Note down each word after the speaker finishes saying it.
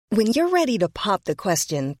When you're ready to pop the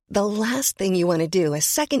question, the last thing you want to do is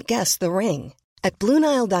second-guess the ring. At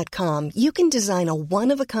BlueNile.com, you can design a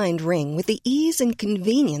one-of-a-kind ring with the ease and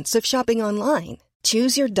convenience of shopping online.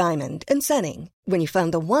 Choose your diamond and setting. When you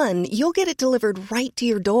find the one, you'll get it delivered right to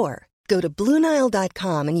your door. Go to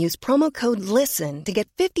BlueNile.com and use promo code LISTEN to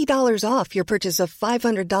get $50 off your purchase of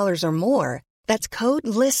 $500 or more. That's code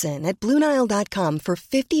LISTEN at BlueNile.com for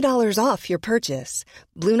 $50 off your purchase.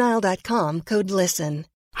 BlueNile.com, code LISTEN.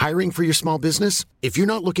 Hiring for your small business? If you're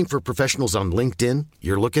not looking for professionals on LinkedIn,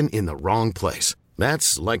 you're looking in the wrong place.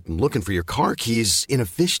 That's like looking for your car keys in a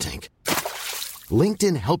fish tank.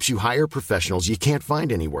 LinkedIn helps you hire professionals you can't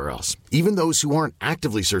find anywhere else, even those who aren't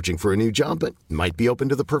actively searching for a new job but might be open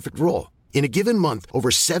to the perfect role. In a given month, over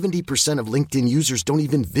 70% of LinkedIn users don't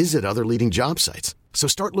even visit other leading job sites. So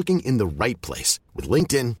start looking in the right place. With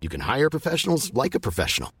LinkedIn, you can hire professionals like a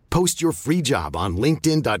professional. Post your free job on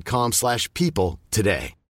linkedin.com/people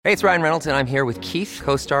today. Hey, it's Ryan Reynolds, and I'm here with Keith,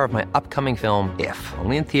 co-star of my upcoming film, If,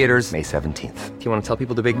 only in theaters May 17th. Do you want to tell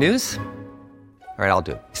people the big news? All right, I'll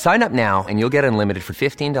do it. Sign up now and you'll get unlimited for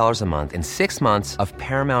 $15 a month and 6 months of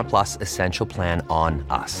Paramount Plus Essential Plan on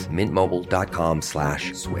us.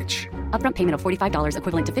 MintMobile.com/switch. Upfront payment of $45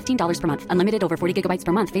 equivalent to $15 per month. Unlimited over 40 gigabytes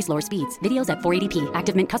per month. Face lower speeds. Videos at 480p.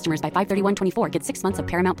 Active Mint customers by 531.24 get 6 months of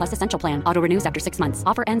Paramount Plus Essential Plan. Auto renews after 6 months.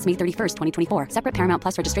 Offer ends May 31st, 2024. Separate Paramount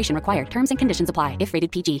Plus registration required. Terms and conditions apply if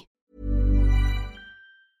rated PG.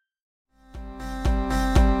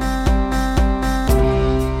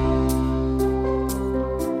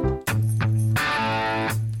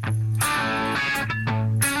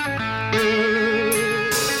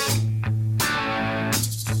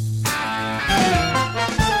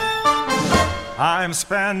 I'm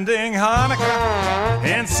spending Hanukkah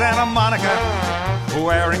in Santa Monica,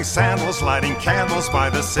 wearing sandals, lighting candles by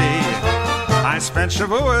the sea. I spent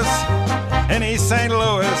Shavuos in East St.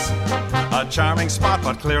 Louis, a charming spot,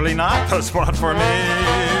 but clearly not the spot for me.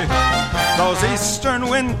 Those eastern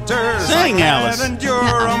winters, Sing, I Alice. can't endure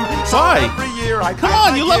them. So Why? every year I Come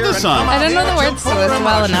on, you love this song. I don't know the words to this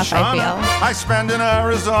well enough, I feel. I spend in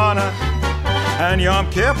Arizona and Yom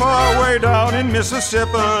Kippur way down in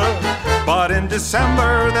Mississippi. But in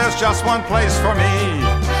December, there's just one place for me.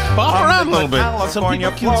 Bop around a little bit so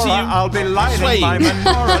California, people can see you I'll be lighting swaying. my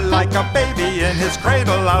menorah like a baby in his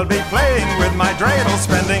cradle. I'll be playing with my dreidel,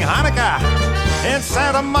 spending Hanukkah in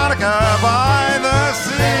Santa Monica by the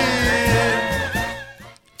sea.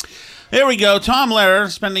 Here we go. Tom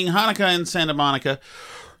Lehrer spending Hanukkah in Santa Monica.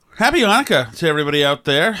 Happy Hanukkah to everybody out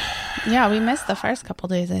there. Yeah, we missed the first couple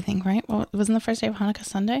days, I think, right? Well, wasn't the first day of Hanukkah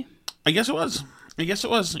Sunday? I guess it was.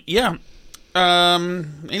 Yeah.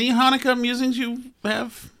 Any Hanukkah musings you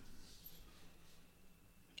have?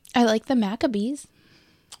 I like the Maccabees.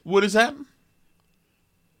 What is that?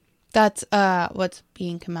 That's what's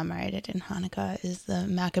being commemorated in Hanukkah is the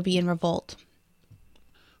Maccabean revolt.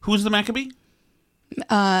 Who's the Maccabee?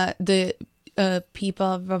 The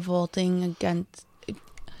people revolting against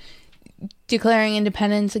declaring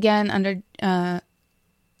independence again under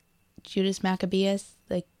Judas Maccabeus.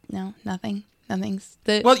 Like, no, nothing. Nothing's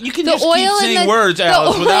well, you can just keep saying words,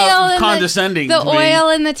 Alice, without condescending. The oil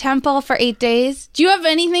in the temple for 8 days. Do you have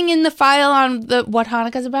anything in the file on what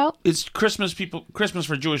Hanukkah's about? It's Christmas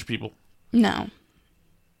for Jewish people. No.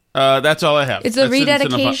 That's all I have. It's a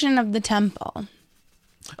rededication of the temple.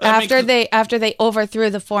 After they overthrew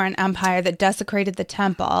the foreign empire that desecrated the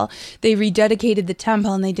temple, they rededicated the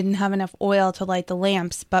temple and they didn't have enough oil to light the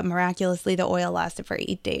lamps, but miraculously the oil lasted for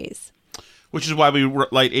 8 days. Which is why we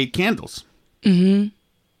light 8 candles. Mm-hmm.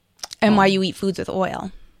 And why you eat foods with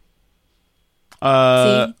oil.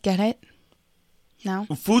 See? Get it? No?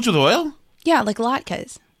 Foods with oil? Yeah, like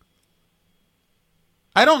latkes.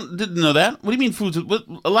 I didn't know that. What do you mean foods with...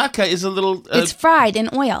 A latke is a little... it's fried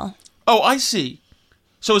in oil. Oh, I see.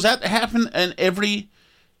 So does that happen in every...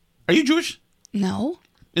 Are you Jewish? No.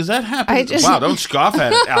 Is that happening? Wow, don't scoff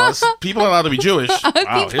at it, Alice. People are allowed to be Jewish.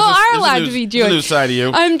 Wow, People are allowed to be Jewish. Here's a new side of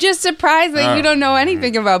you. I'm just surprised that you don't know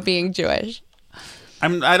anything about being Jewish.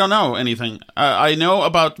 I don't know anything. I know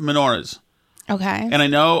about menorahs. Okay. And I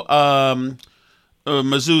know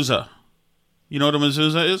mezuzah. You know what a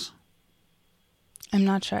mezuzah is? I'm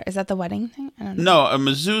not sure. Is that the wedding thing? I don't know. No, a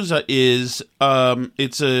mezuzah is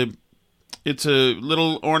it's a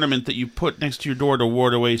little ornament that you put next to your door to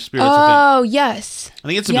ward away spirits. Oh, yes. I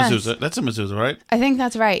think it's a mezuzah. That's a mezuzah, right? I think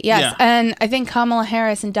that's right. Yes. Yeah. And I think Kamala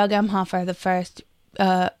Harris and Doug Emhoff are the first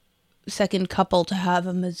second couple to have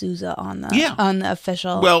a mezuzah on the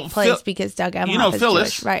official place because Doug Emhoff is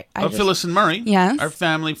Phyllis, Jewish. Right. Phyllis and Murray, yes, our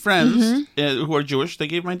family friends who are Jewish. They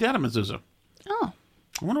gave my dad a mezuzah. Oh.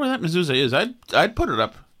 I wonder where that mezuzah is. I'd put it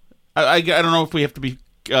up. I don't know if we have to be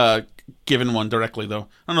given one directly, though.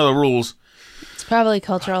 I don't know the rules. It's probably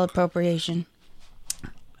cultural appropriation.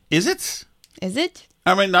 Is it? Is it?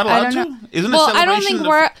 I mean, not allowed to? Isn't well, a celebration? I don't think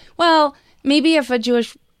well, maybe if a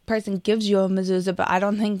Jewish person gives you a mezuzah, but I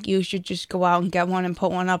don't think you should just go out and get one and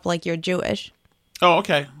put one up like you're Jewish. Oh,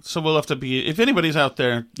 okay. So we'll have to be, if anybody's out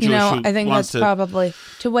there Jewish, you know, I think that's probably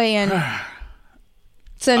to weigh in.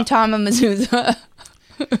 Send Tom a mezuzah.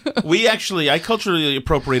 I culturally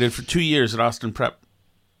appropriated for 2 years at Austin Prep.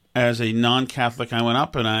 As a non-Catholic, I went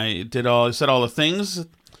up and I said all the things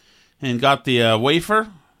and got the wafer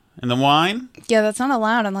and the wine. Yeah, that's not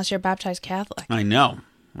allowed unless you're baptized Catholic. I know.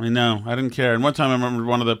 I didn't care. And one time I remember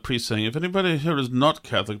one of the priests saying, if anybody here is not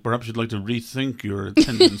Catholic, perhaps you'd like to rethink your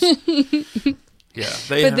attendance. Yeah,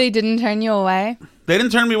 they didn't turn you away? They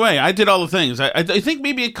didn't turn me away. I did all the things. I think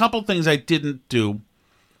maybe a couple things I didn't do.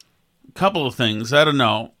 A couple of things. I don't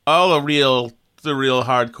know. All the real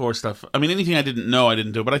hardcore stuff. I mean, anything I didn't know, I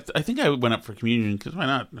didn't do. But I think I went up for communion, because why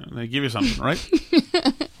not? They give you something, right?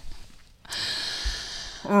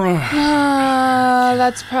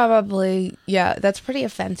 That's probably, that's pretty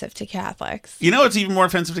offensive to Catholics. You know what's even more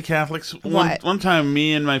offensive to Catholics? What? One time,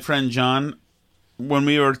 me and my friend John, when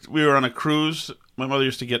we were on a cruise, my mother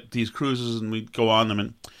used to get these cruises and we'd go on them,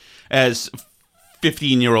 and as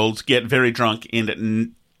 15-year-olds get very drunk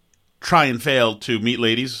and try and fail to meet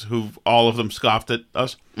ladies who all of them scoffed at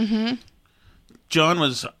us. Mm-hmm. John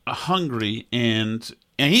was hungry and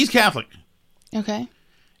he's Catholic. Okay.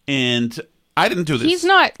 And I didn't do this. He's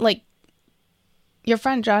not like, your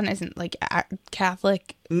friend John isn't like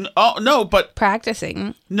Catholic. No, but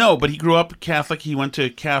practicing. No, but he grew up Catholic. He went to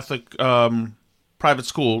Catholic private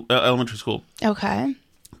school, elementary school. Okay.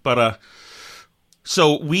 But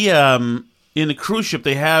so we in the cruise ship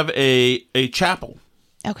they have a chapel.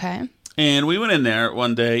 Okay. And we went in there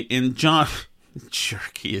one day, and John,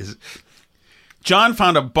 jerk he is. John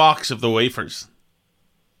found a box of the wafers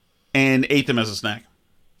and ate them as a snack.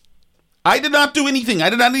 I did not do anything.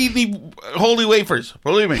 I did not eat any holy wafers.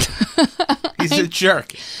 Believe me. He's a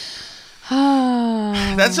jerk.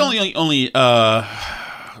 That's only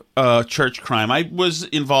church crime. I was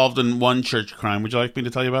involved in one church crime. Would you like me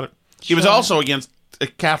to tell you about it? Sure. It was also against a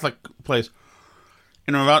Catholic place.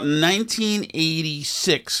 In about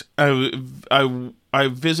 1986, I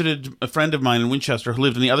visited a friend of mine in Winchester who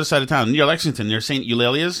lived on the other side of town, near Lexington, near St.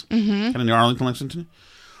 Eulalia's, kind of near Arlington, Lexington.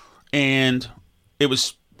 And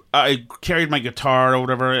I carried my guitar or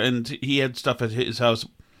whatever, and he had stuff at his house.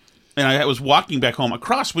 And I was walking back home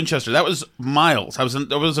across Winchester. That was miles. I was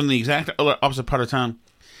in the exact opposite part of town.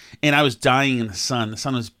 And I was dying in the sun. The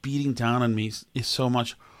sun was beating down on me so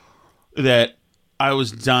much that I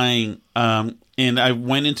was dying. And I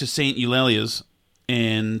went into St. Eulalia's,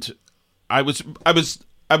 and I was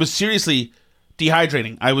seriously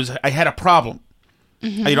dehydrating. I had a problem.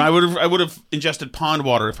 Mm-hmm. I would have ingested pond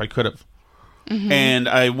water if I could have. Mm-hmm. And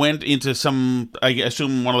I went into I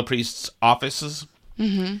assume one of the priest's offices,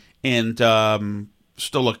 mm-hmm. and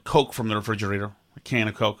stole a Coke from the refrigerator, a can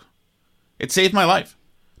of Coke. It saved my life.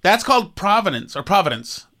 That's called Providence, or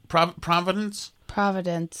Providence. Providence?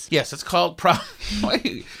 Providence. Yes, it's called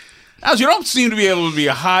Providence. As you don't seem to be able to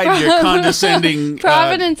hide your condescending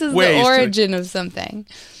Providence is the origin of something.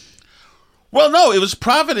 Well, no, it was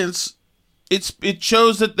Providence. It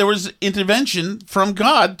shows that there was intervention from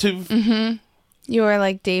God to... Mm-hmm. You were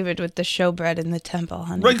like David with the showbread in the temple,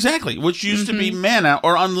 honey. Right, exactly, which used to be manna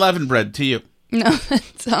or unleavened bread to you. No,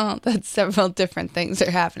 that's several different things are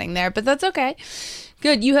happening there, but that's okay.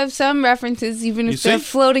 Good, you have some references, even if they're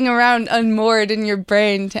floating around unmoored in your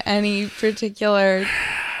brain to any particular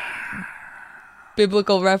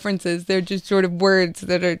biblical references. They're just sort of words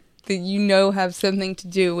that have something to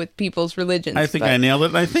do with people's religions. I think I nailed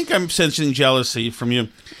it. I think I'm sensing jealousy from you.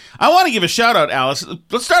 I want to give a shout out, Alice.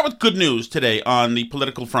 Let's start with good news today on the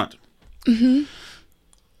political front. Mm-hmm.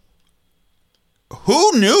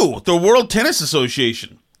 Who knew? The World Tennis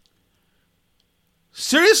Association.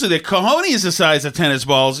 Seriously, the cojones is the size of tennis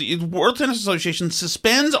balls. The World Tennis Association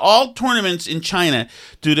suspends all tournaments in China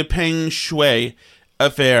due to Peng Shuai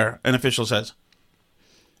affair, an official says.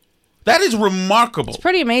 That is remarkable. It's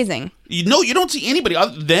pretty amazing. You don't see anybody.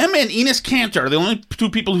 Them and Enes Kanter are the only two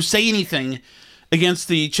people who say anything against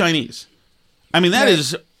the Chinese. I mean, that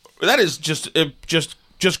is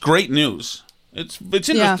just great news. It's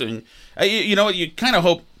interesting. Yeah. You kind of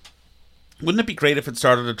hope. Wouldn't it be great if it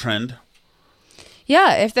started a trend?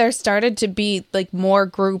 Yeah, if there started to be like more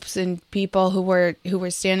groups and people who were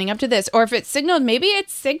standing up to this, or if it signaled, maybe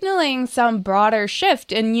it's signaling some broader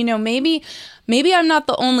shift. And maybe I'm not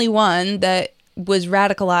the only one that was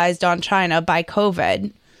radicalized on China by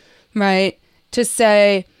COVID, right? To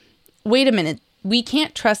say, wait a minute, we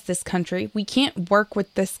can't trust this country. We can't work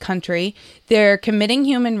with this country. They're committing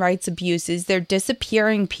human rights abuses. They're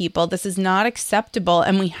disappearing people. This is not acceptable,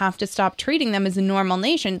 and we have to stop treating them as a normal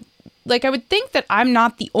nation. Like, I would think that I'm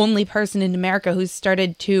not the only person in America who's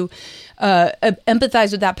started to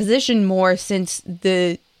empathize with that position more since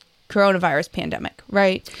the coronavirus pandemic,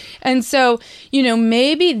 right? And so,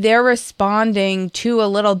 maybe they're responding to a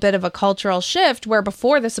little bit of a cultural shift where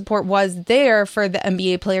before the support was there for the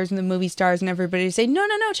NBA players and the movie stars and everybody to say, no,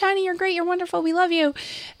 China, you're great, you're wonderful, we love you.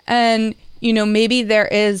 And, maybe there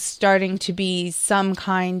is starting to be some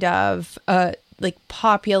kind of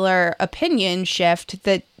popular opinion shift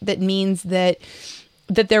that means that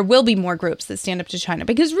there will be more groups that stand up to China.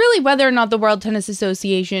 Because really, whether or not the World Tennis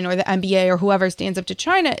Association or the NBA or whoever stands up to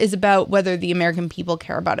China is about whether the American people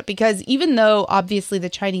care about it. Because even though obviously the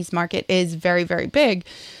Chinese market is very, very big,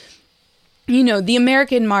 the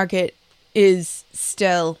American market is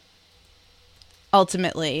still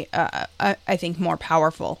ultimately, I think, more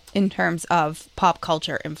powerful in terms of pop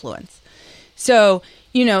culture influence. So,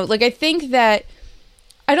 I think that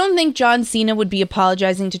I don't think John Cena would be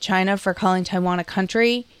apologizing to China for calling Taiwan a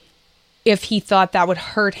country if he thought that would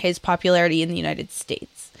hurt his popularity in the United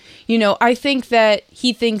States. I think that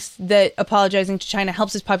he thinks that apologizing to China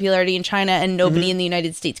helps his popularity in China and nobody in the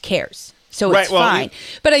United States cares. So it's fine.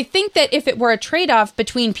 But I think that if it were a trade-off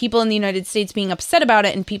between people in the United States being upset about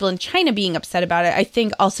it and people in China being upset about it, I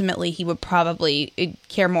think ultimately he would probably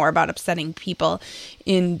care more about upsetting people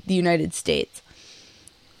in the United States.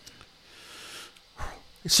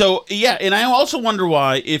 So, yeah, and I also wonder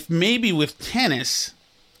why, if maybe with tennis,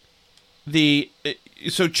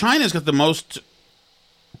 so China's got the most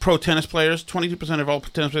pro-tennis players. 22% of all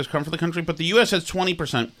tennis players come from the country, but the U.S. has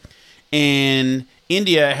 20%, and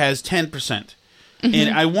India has 10%. Mm-hmm.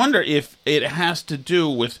 And I wonder if it has to do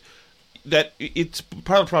with that. It's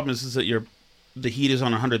part of the problem is that the heat is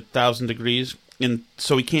on 100,000 degrees, and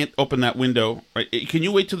so we can't open that window. Right? Can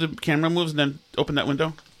you wait till the camera moves and then open that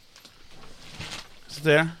window?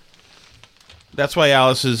 There. That's why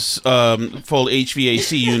Alice's full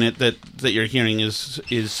HVAC unit that you're hearing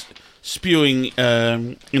is spewing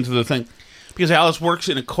into the thing, because Alice works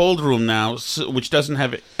in a cold room now, which doesn't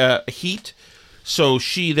have heat, so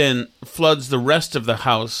she then floods the rest of the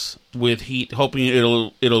house with heat, hoping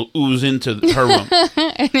it'll ooze into her room.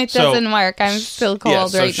 And it doesn't work. I'm still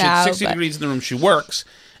cold right now. It's 60 degrees in the room she works.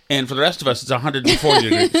 And for the rest of us, it's 140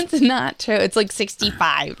 degrees. It's not true. It's like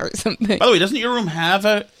 65 or something. By the way, doesn't your room have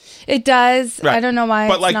a... It does. Right. I don't know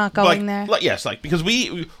why it's not going there. Yes, because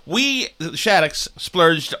we Shaddocks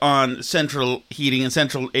splurged on central heating and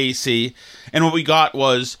central AC, and what we got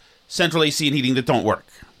was central AC and heating that don't work.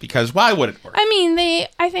 Because why would it work? I mean,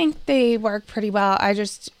 I think they work pretty well. I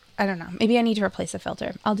don't know. Maybe I need to replace the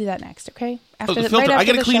filter. I'll do that next, okay? After the filter. I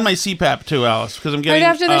got to clean my CPAP too, Alice, because I'm getting right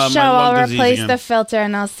after the show. I'll replace the filter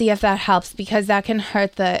and I'll see if that helps, because that can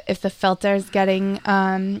hurt if the filter is getting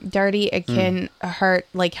dirty. It can hurt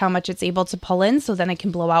how much it's able to pull in, so then it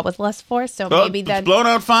can blow out with less force. So maybe it's blown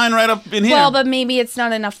out fine right up in here. Well, but maybe it's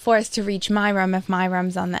not enough force to reach my room if my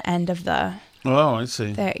room's on the end of the. Oh, I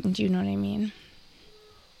see. Thing. Do you know what I mean?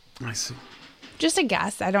 I see. Just a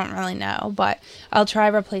guess. I don't really know, but I'll try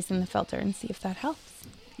replacing the filter and see if that helps.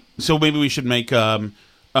 So maybe we should make. I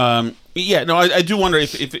do wonder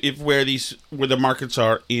if where the markets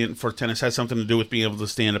are in for tennis has something to do with being able to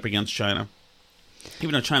stand up against China,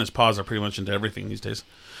 even though China's paws are pretty much into everything these days.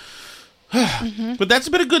 Mm-hmm. But that's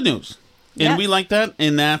a bit of good news, and we like that,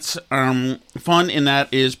 and that's fun, and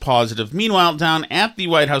that is positive. Meanwhile, down at the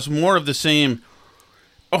White House, more of the same.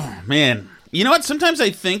 Oh man, you know what? Sometimes I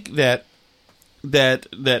think that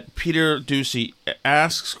Peter Doocy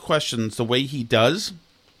asks questions the way he does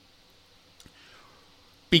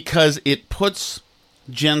because it puts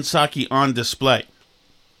Jen Psaki on display.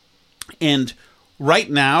 And right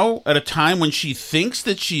now, at a time when she thinks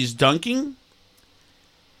that she's dunking,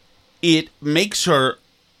 it makes her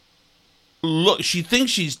look. She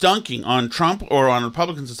thinks she's dunking on Trump or on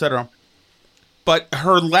Republicans, etc. But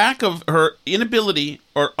her inability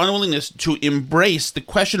or unwillingness to embrace the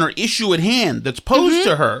question or issue at hand that's posed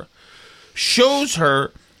to her shows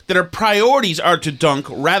her that her priorities are to dunk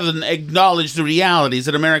rather than acknowledge the realities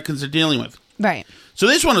that Americans are dealing with. Right. So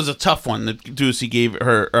this one is a tough one that Doocy gave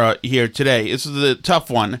her here today. This is a tough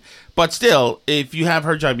one. But still, if you have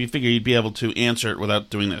her job, you figure you'd be able to answer it without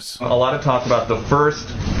doing this. A lot of talk about the first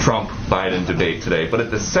Trump-Biden debate today, but at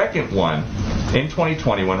the second one, in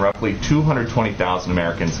 2020, when roughly 220,000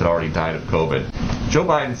 Americans had already died of COVID, Joe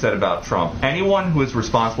Biden said about Trump, anyone who is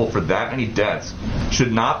responsible for that many deaths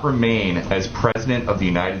should not remain as president of the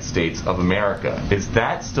United States of America. Is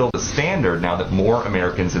that still the standard now that more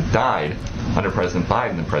Americans have died under President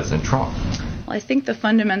Biden than President Trump? Well, I think the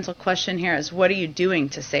fundamental question here is, what are you doing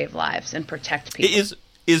to save lives and protect people?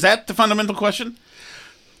 Is that the fundamental question?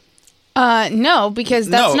 No, because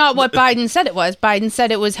that's not what Biden said it was. Biden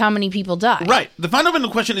said it was how many people died. Right. The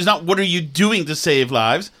fundamental question is not what are you doing to save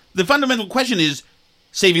lives. The fundamental question is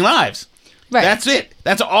saving lives. Right. That's it.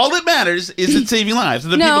 That's all that matters is it saving lives.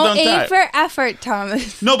 The people don't die. No, A for effort,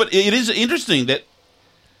 Thomas. No, but it is interesting that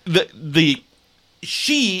that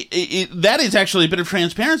is actually a bit of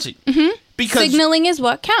transparency. Mm-hmm. Because signaling is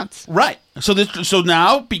what counts. Right. So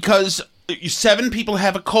now, because 7 people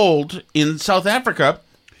have a cold in South Africa,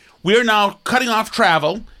 we're now cutting off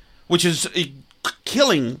travel, which is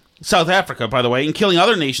killing South Africa, by the way, and killing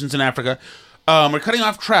other nations in Africa. We're cutting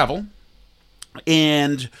off travel,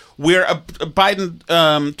 and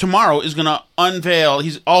Biden tomorrow is going to unveil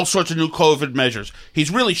all sorts of new COVID measures. He's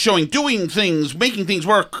really doing things, making things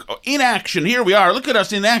work in action. Here we are. Look at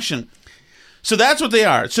us in action. So that's what they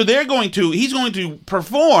are. So he's going to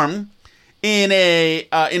perform in a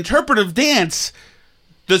interpretive dance,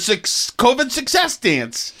 the COVID success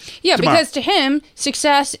dance. Yeah, tomorrow. Because to him,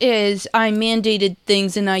 success is I mandated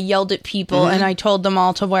things and I yelled at people and I told them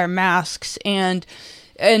all to wear masks and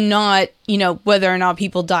not, whether or not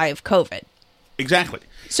people die of COVID. Exactly.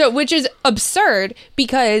 So, which is absurd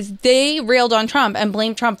because they railed on Trump and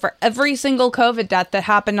blamed Trump for every single COVID death that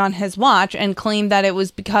happened on his watch and claimed that it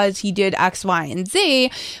was because he did X, Y, and Z.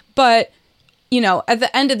 But, at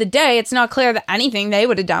the end of the day, it's not clear that anything they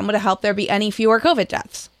would have done would have helped there be any fewer COVID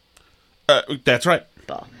deaths. That's right.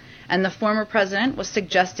 And the former president was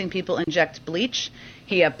suggesting people inject bleach.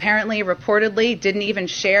 He reportedly didn't even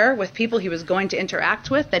share with people he was going to interact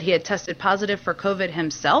with that he had tested positive for COVID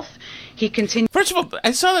himself. He continued. First of all,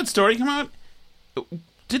 I saw that story come out.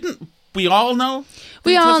 Didn't we all know?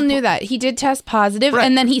 We all knew that. He did test positive, right.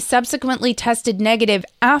 And then he subsequently tested negative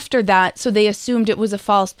after that, so they assumed it was a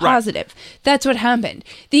false positive. Right. That's what happened.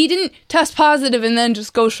 He didn't test positive and then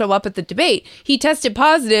just go show up at the debate. He tested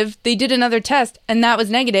positive, they did another test, and that was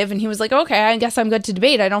negative, and he was like, okay, I guess I'm good to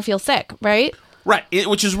debate. I don't feel sick, right? Right,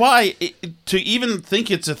 which is why to even think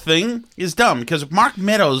it's a thing is dumb, because Mark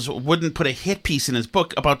Meadows wouldn't put a hit piece in his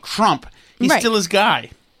book about Trump. He's still his guy.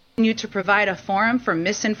 To provide a forum for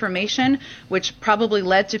misinformation, which probably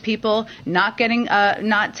led to people not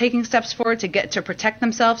taking steps forward to protect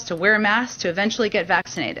themselves, to wear masks, to eventually get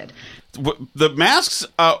vaccinated. The masks,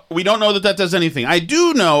 we don't know that does anything. I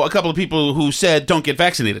do know a couple of people who said don't get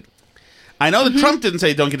vaccinated. I know that Trump didn't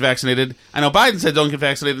say don't get vaccinated. I know Biden said don't get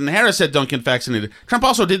vaccinated, and Harris said don't get vaccinated. Trump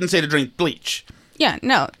also didn't say to drink bleach. Yeah,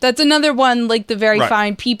 no, that's another one, like the very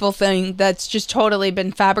fine people thing that's just totally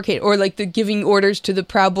been fabricated, or like the giving orders to the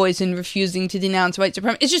Proud Boys and refusing to denounce white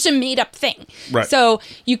supremacy. It's just a made up thing. Right. So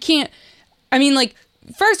you can't,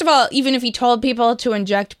 first of all, even if he told people to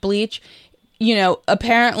inject bleach,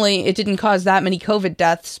 apparently it didn't cause that many COVID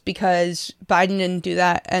deaths because Biden didn't do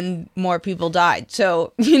that and more people died.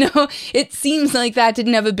 So, it seems like that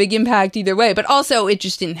didn't have a big impact either way, but also it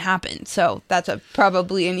just didn't happen. So that's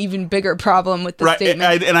probably an even bigger problem with the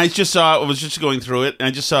statement. And I was just going through it, and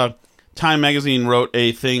I just saw Time Magazine wrote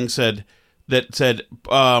a thing that said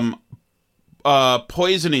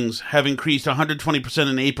poisonings have increased 120%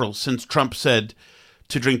 in April since Trump said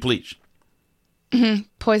to drink bleach. Mm-hmm.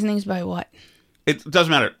 Poisonings by what? It doesn't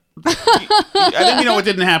matter. I think it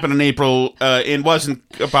didn't happen in April. It wasn't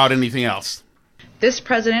about anything else. This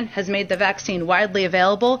president has made the vaccine widely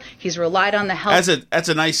available. He's relied on the health... That's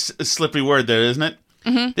a nice slippery word there, isn't it?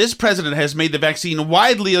 Mm-hmm. This president has made the vaccine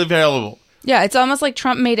widely available. Yeah, it's almost like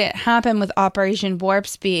Trump made it happen with Operation Warp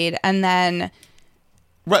Speed and then...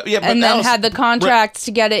 Right, yeah, and then had the contracts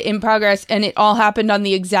to get it in progress, and it all happened on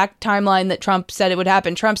the exact timeline that Trump said it would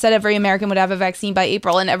happen. Trump said every American would have a vaccine by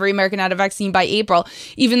April, and every American had a vaccine by April,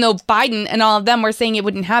 even though Biden and all of them were saying it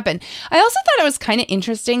wouldn't happen. I also thought it was kind of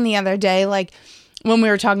interesting the other day, like, when we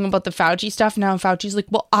were talking about the Fauci stuff, now Fauci's like,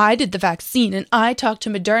 well, I did the vaccine, and I talked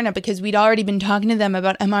to Moderna because we'd already been talking to them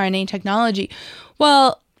about mRNA technology.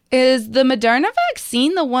 Well, is the Moderna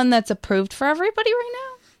vaccine the one that's approved for everybody right now?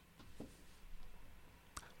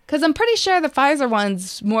 Because I'm pretty sure the Pfizer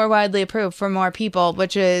one's more widely approved for more people,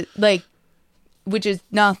 which is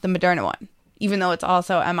not the Moderna one, even though it's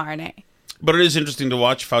also mRNA. But it is interesting to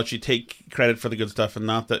watch Fauci take credit for the good stuff and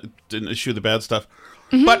not issue the bad stuff.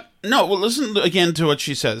 Mm-hmm. But no, well, listen again to what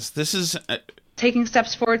she says. This is taking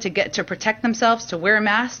steps forward to protect themselves, to wear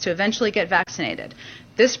masks, to eventually get vaccinated.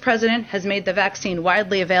 This president has made the vaccine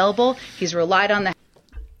widely available. He's relied on the...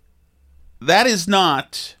 that is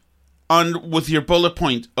not with your bullet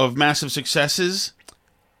point of massive successes.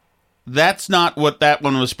 That's not what that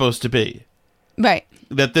one was supposed to be. Right.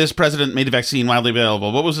 That this president made the vaccine widely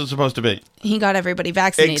available. What was it supposed to be? He got everybody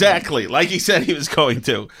vaccinated. Exactly, like he said he was going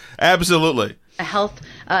to. Absolutely.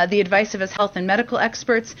 The advice of his health and medical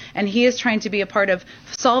experts, and he is trying to be a part of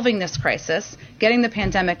solving this crisis, getting the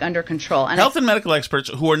pandemic under control. And health and medical experts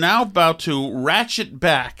who are now about to ratchet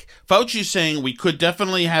back. Fauci's saying we could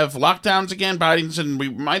definitely have lockdowns again. Biden's saying we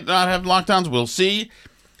might not have lockdowns. We'll see.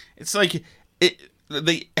 It's like it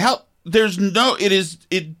is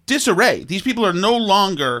disarray. These people are no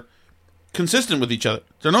longer consistent with each other.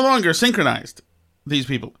 They're no longer synchronized, these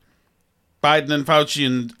people. Biden and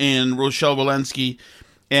Fauci and Rochelle Walensky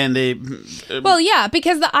and they... well, yeah,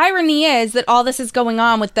 because the irony is that all this is going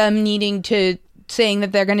on with them saying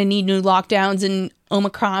that they're going to need new lockdowns and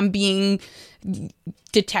Omicron being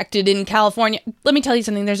detected in California. Let me tell you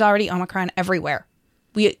something. There's already Omicron everywhere.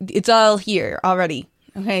 It's all here already.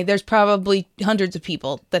 Okay, there's probably hundreds of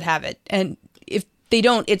people that have it. And if they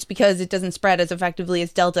don't, it's because it doesn't spread as effectively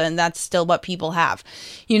as Delta, and that's still what people have.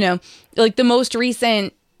 You know, like the most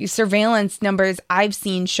recent surveillance numbers I've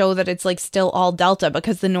seen show that it's like still all Delta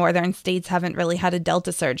because the northern states haven't really had a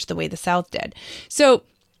Delta surge the way the South did. So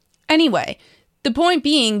anyway, the point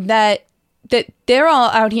being that they're all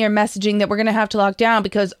out here messaging that we're going to have to lock down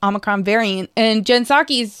because Omicron variant, and Jen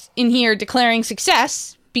Psaki's in here declaring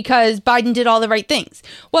success because Biden did all the right things.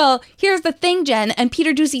 Well, here's the thing, Jen, and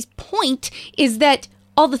Peter Doocy's point is that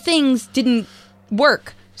all the things didn't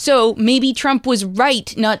work. So maybe Trump was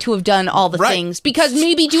right not to have done all the things, because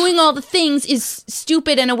maybe doing all the things is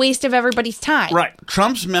stupid and a waste of everybody's time. Right.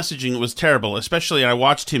 Trump's messaging was terrible, especially I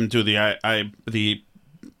watched him do the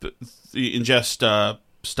ingest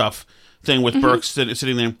stuff thing with Burke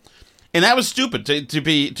sitting there. And that was stupid to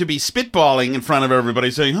be spitballing in front of everybody,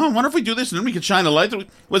 saying, "Oh, I wonder if we do this and then we can shine a light." It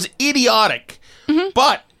was idiotic,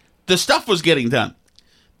 but the stuff was getting done.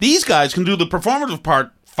 These guys can do the performative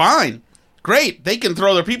part fine, great. They can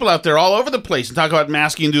throw their people out there all over the place and talk about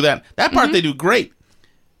masking and do that. That part they do great.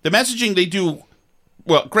 The messaging they do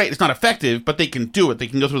well, great. It's not effective, but they can do it. They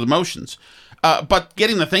can go through the motions. But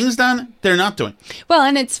getting the things done, they're not doing. Well,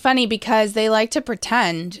 and it's funny because they like to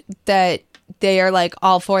pretend that they are like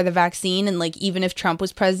all for the vaccine, and like even if Trump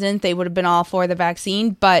was president, they would have been all for the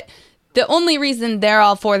vaccine. But the only reason they're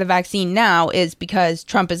all for the vaccine now is because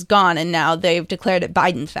Trump is gone, and now they've declared it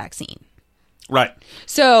Biden's vaccine. Right.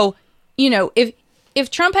 So, you know,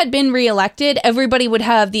 if Trump had been reelected, everybody would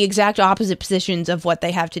have the exact opposite positions of what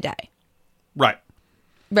they have today. Right.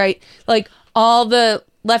 Right. Like all the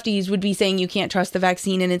lefties would be saying you can't trust the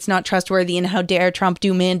vaccine and it's not trustworthy, and how dare Trump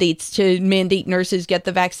do mandates to mandate nurses get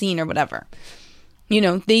the vaccine or whatever. You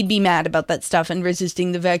know, they'd be mad about that stuff and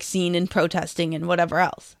resisting the vaccine and protesting and whatever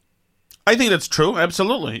else. I think that's true.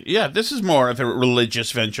 Absolutely. Yeah, this is more of a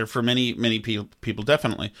religious venture for many, many people,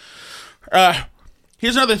 definitely.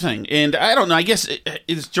 Here's another thing, and I don't know, I guess,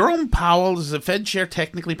 is Jerome Powell, is the Fed chair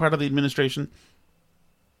technically part of the administration?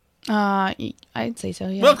 I'd say so,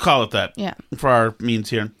 yeah. We'll call it that. Yeah. For our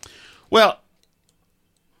means here. Well,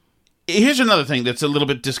 here's another thing that's a little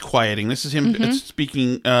bit disquieting. This is him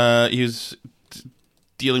speaking. He was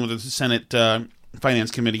dealing with the Senate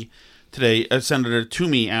Finance Committee today. Senator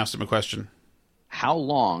Toomey asked him a question. How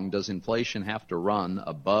long does inflation have to run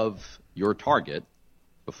above your target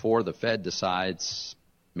before the Fed decides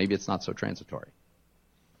maybe it's not so transitory?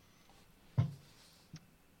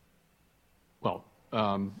 Well,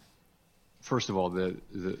 first of all,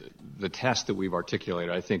 the test that we've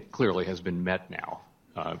articulated, I think, clearly has been met now.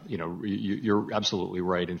 You're absolutely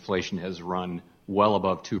right. Inflation has run well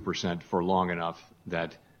above 2% for long enough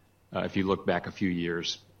that if you look back a few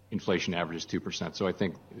years, inflation averages 2%. So I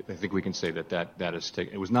think we can say that is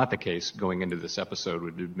it was not the case going into this episode.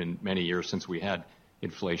 It had been many years since we had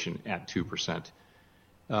inflation at 2%.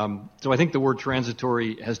 So I think the word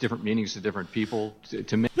transitory has different meanings to different people.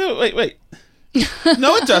 To me, wait.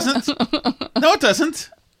 No, it doesn't. No, it doesn't.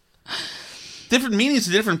 Different meanings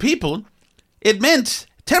to different people. It meant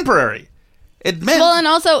temporary. It meant... Well, and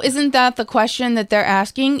also, isn't that the question that they're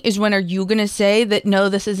asking? Is when are you going to say that, no,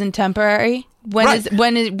 this isn't temporary? When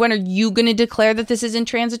are you going to declare that this isn't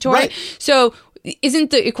transitory? Right. So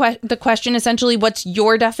isn't the question essentially what's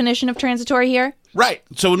your definition of transitory here? Right.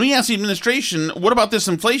 So when we ask the administration, what about this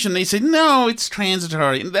inflation? They say, no, it's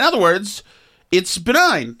transitory. In other words, it's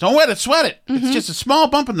benign. Don't wet it, sweat it. Mm-hmm. It's just a small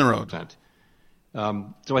bump in the road.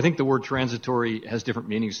 So I think the word transitory has different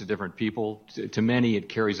meanings to different people. To many, it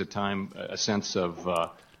carries a sense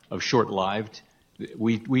of short-lived.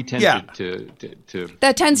 we tend to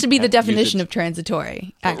that tends to be the definition of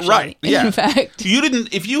transitory, actually. Right. Yeah. In fact,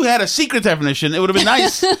 if you had a secret definition, it would have been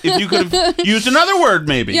nice if you could have used another word,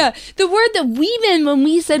 maybe. Yeah. The word that we meant when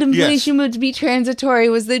we said inflation would be transitory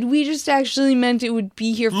was that we just actually meant it would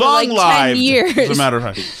be here for long-lived, 10 years. As a matter of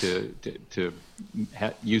fact. To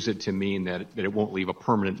use it to mean that it won't leave a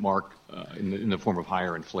permanent mark in the form of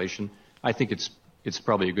higher inflation. I think it's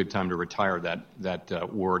probably a good time to retire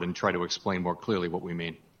that word and try to explain more clearly what we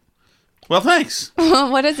mean. Well, thanks.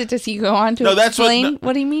 What is it? Does he go on to explain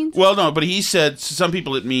what he means? Well, no, but he said to some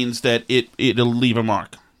people it means that it'll leave a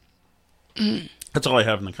mark. That's all I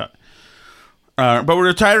have in the cut. But we're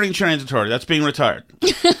retiring transitory. That's being retired.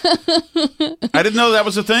 I didn't know that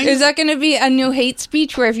was a thing. Is that going to be a new hate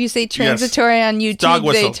speech where if you say transitory on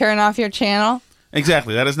YouTube, they turn off your channel?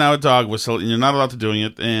 Exactly. That is now a dog whistle, and you're not allowed to doing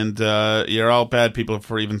it, and you're all bad people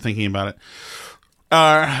for even thinking about it. All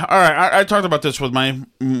right. I talked about this with my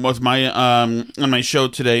on my show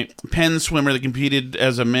today. Penn swimmer that competed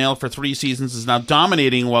as a male for 3 seasons is now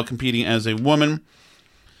dominating while competing as a woman.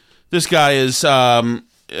 This guy is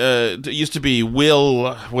used to be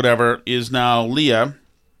Will whatever, is now Leah,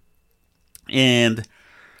 and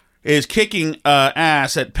is kicking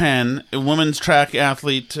ass at Penn. A women's track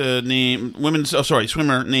athlete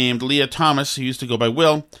swimmer named Leah Thomas, who used to go by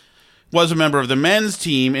Will, was a member of the men's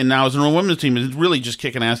team and now is in a women's team. Is really just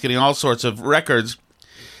kicking ass, getting all sorts of records.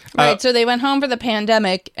 Right, so they went home for the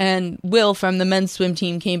pandemic, and Will from the men's swim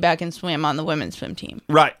team came back and swam on the women's swim team.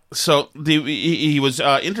 Right, so he was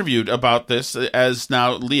interviewed about this, as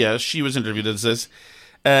now Leah, she was interviewed as this,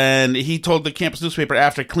 and he told the campus newspaper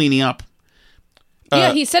after cleaning up.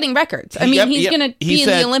 Yeah, he's setting records. I mean, he's going to be in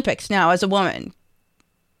the Olympics now as a woman.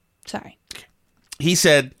 Sorry. He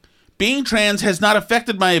said, being trans has not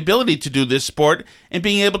affected my ability to do this sport, and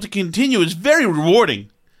being able to continue is very rewarding.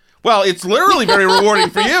 Well, it's literally very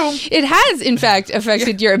rewarding for you. It has, in fact,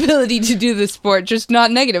 affected your ability to do the sport, just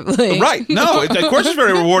not negatively. Right. No, of course it's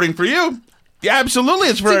very rewarding for you. Yeah, absolutely,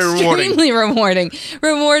 it's very rewarding. Extremely rewarding.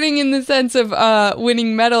 Rewarding in the sense of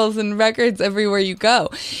winning medals and records everywhere you go.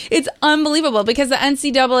 It's unbelievable because the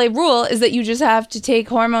NCAA rule is that you just have to take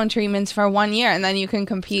hormone treatments for 1 year and then you can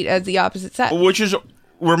compete as the opposite sex. Which is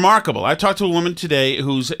remarkable. I talked to a woman today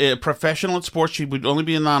who's a professional at sports. She would only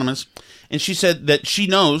be anonymous. And she said that she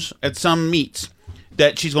knows at some meets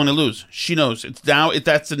that she's going to lose. She knows.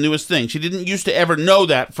 That's the newest thing. She didn't used to ever know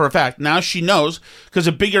that for a fact. Now she knows because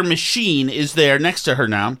a bigger machine is there next to her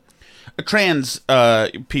now, trans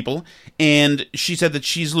people, and she said that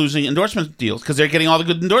she's losing endorsement deals because they're getting all the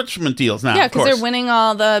good endorsement deals now. Yeah, because they're winning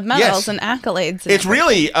all the medals and accolades. And it's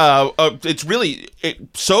really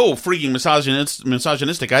so freaking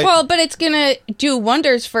misogynistic. But it's going to do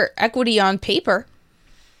wonders for equity on paper.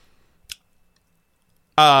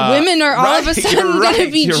 Women are all of a sudden going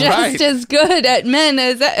to be just as good at men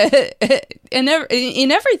as in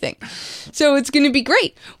everything. So it's going to be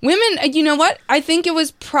great. Women, you know what? I think it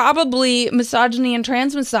was probably misogyny and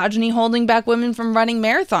trans misogyny holding back women from winning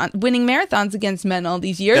marathons against men all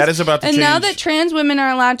these years. That is about to change. And now that trans women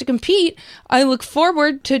are allowed to compete, I look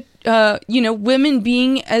forward to women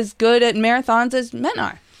being as good at marathons as men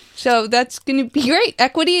are. So that's going to be great.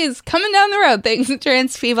 Equity is coming down the road. Thanks to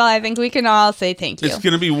trans people. I think we can all say thank you. It's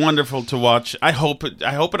going to be wonderful to watch. I hope it.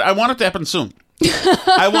 I want it to happen soon.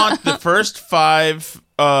 I want the first 5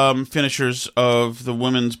 finishers of the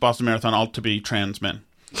women's Boston Marathon all to be trans men.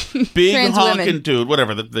 Big trans honking women. dude,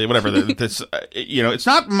 whatever. This, it's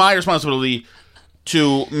not my responsibility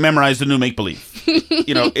to memorize the new make-believe.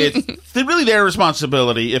 It's really their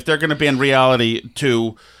responsibility if they're going to be in reality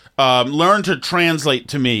to learn to translate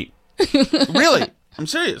to me. Really, I'm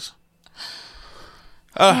serious.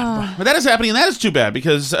 But that is happening, and that is too bad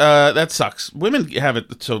because that sucks. Women have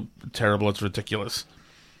it so terrible; it's ridiculous.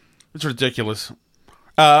 It's ridiculous.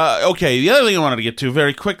 Okay, the other thing I wanted to get to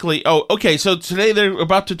very quickly. Oh, okay. So today they're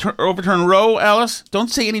about to overturn Roe. Alice, don't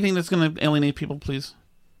say anything that's going to alienate people, please.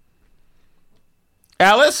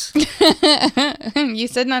 Alice, you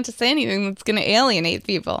said not to say anything that's going to alienate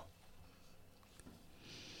people.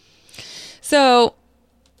 So,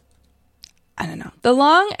 I don't know. The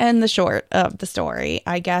long and the short of the story,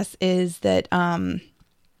 I guess, is that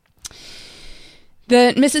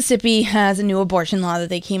that Mississippi has a new abortion law that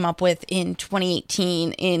they came up with in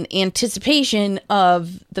 2018 in anticipation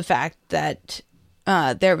of the fact that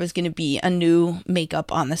there was going to be a new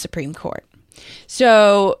makeup on the Supreme Court.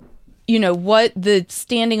 So, what the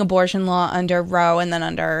standing abortion law under Roe and then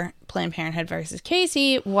under Planned Parenthood versus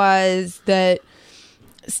Casey was that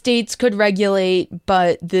states could regulate,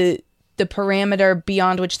 but the parameter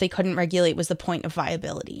beyond which they couldn't regulate was the point of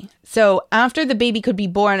viability. So after the baby could be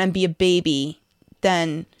born and be a baby,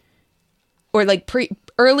 then, or like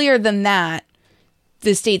earlier than that,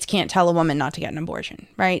 the states can't tell a woman not to get an abortion,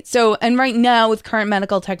 right? So, and right now with current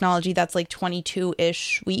medical technology, that's like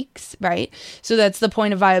 22-ish weeks, right? So that's the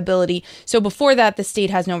point of viability. So before that, the state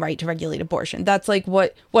has no right to regulate abortion. That's like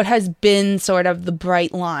what has been sort of the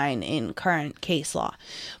bright line in current case law.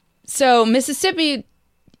 So Mississippi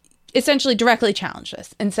essentially directly challenged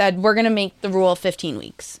this and said, we're going to make the rule 15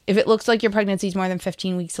 weeks. If it looks like your pregnancy is more than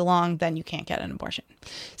 15 weeks along, then you can't get an abortion.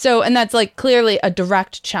 So, and that's like clearly a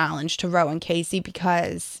direct challenge to Roe and Casey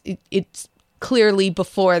because it's clearly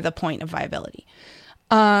before the point of viability.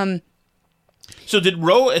 So did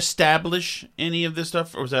Roe establish any of this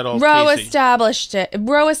stuff, or was that all Roe Casey? established it.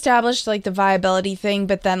 Roe established like the viability thing,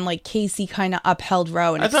 but then like Casey kind of upheld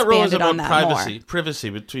Roe and expanded on that more. I thought Roe was about privacy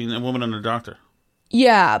between a woman and a doctor.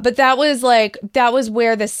 Yeah, but that was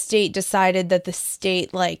where the state decided that the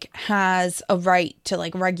state like has a right to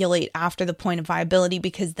like regulate after the point of viability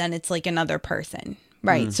because then it's like another person,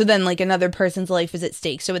 right? So then like another person's life is at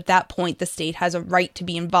stake. So at that point, the state has a right to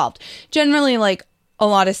be involved. Generally, like a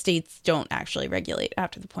lot of states don't actually regulate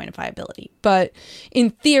after the point of viability. But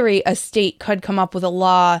in theory, a state could come up with a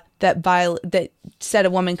law that said a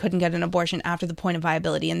woman couldn't get an abortion after the point of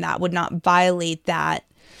viability, and that would not violate that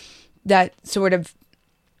sort of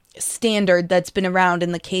standard that's been around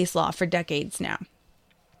in the case law for decades now.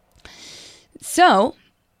 So,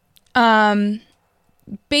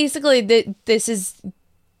 basically, this is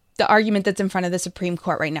the argument that's in front of the Supreme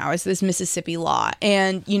Court right now is this Mississippi law.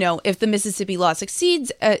 And, you know, if the Mississippi law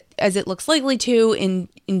succeeds, as it looks likely to,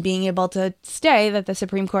 in being able to stay, that the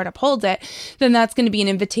Supreme Court upholds it, then that's going to be an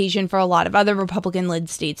invitation for a lot of other Republican-led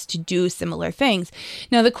states to do similar things.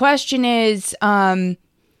 Now, the question is,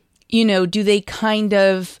 you know, do they kind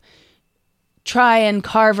of try and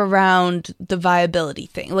carve around the viability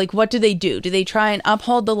thing? Like, what do? Do they try and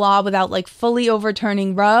uphold the law without, like, fully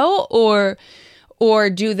overturning Roe? Or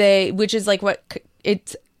do they, which is, like, what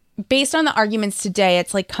it's based on the arguments today,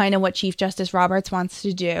 it's, like, kind of what Chief Justice Roberts wants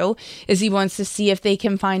to do, is he wants to see if they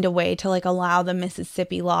can find a way to, like, allow the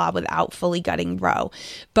Mississippi law without fully gutting Roe.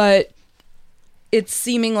 But it's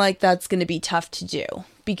seeming like that's going to be tough to do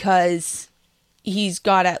because he's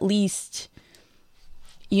got at least,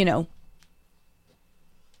 you know,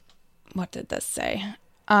 what did this say?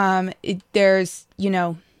 There's, you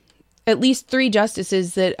know, at least 3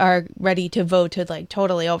 justices that are ready to vote to like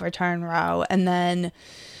totally overturn Roe. And then,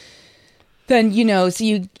 you know, so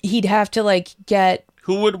he'd have to like get.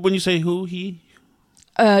 Who would, when you say who, he?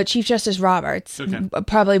 Chief Justice Roberts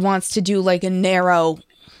probably wants to do like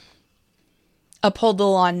uphold the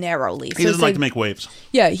law narrowly. He doesn't like to make waves.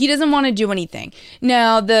 Yeah, he doesn't want to do anything.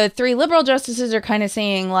 Now, the 3 liberal justices are kind of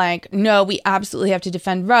saying, like, no, we absolutely have to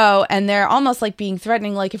defend Roe. And they're almost like being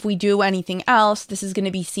threatening, like, if we do anything else, this is going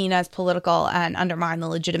to be seen as political and undermine the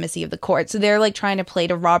legitimacy of the court. So they're, like, trying to play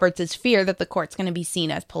to Roberts' fear that the court's going to be seen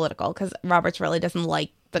as political because Roberts really doesn't like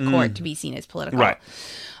the court to be seen as political. Right.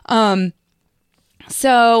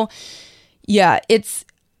 So, yeah, it's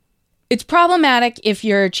problematic if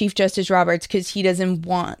you're Chief Justice Roberts because he doesn't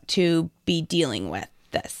want to be dealing with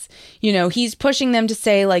this. You know, he's pushing them to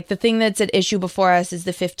say, like, the thing that's at issue before us is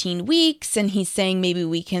the 15 weeks, and he's saying maybe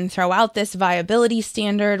we can throw out this viability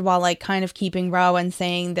standard while, like, kind of keeping Roe and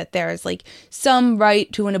saying that there's, like, some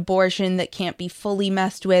right to an abortion that can't be fully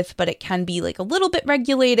messed with, but it can be, like, a little bit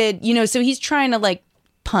regulated, you know, so he's trying to, like,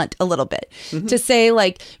 punt a little bit to say,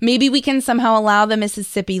 like, maybe we can somehow allow the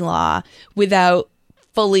Mississippi law without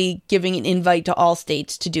fully giving an invite to all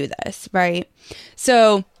states to do this, right?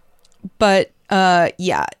 So, but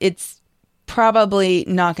yeah, it's probably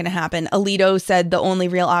not going to happen. Alito said the only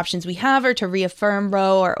real options we have are to reaffirm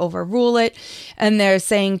Roe or overrule it. And they're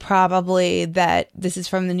saying probably that, this is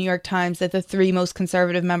from the New York Times, that the 3 most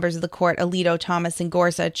conservative members of the court, Alito, Thomas, and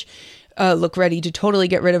Gorsuch, look ready to totally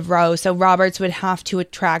get rid of Roe. So Roberts would have to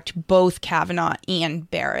attract both Kavanaugh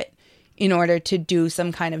and Barrett in order to do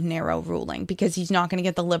some kind of narrow ruling, because he's not going to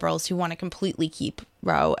get the liberals who want to completely keep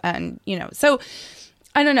Roe. And, you know, so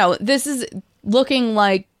I don't know. This is looking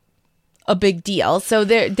like a big deal. So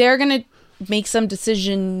they're going to make some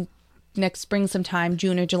decision next spring sometime,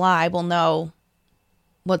 June or July. We'll know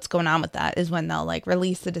what's going on with that is when they'll like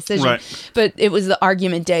release the decision. Right. But it was the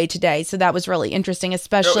argument day today. So that was really interesting,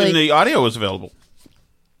 especially. And the audio was available.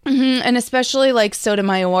 And especially like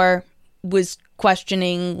Sotomayor was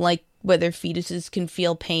questioning like whether fetuses can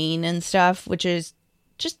feel pain and stuff, which is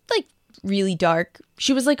just like really dark.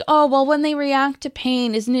 She was like, oh, well, when they react to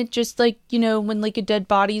pain, isn't it just like, you know, when like a dead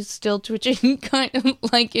body's still twitching kind of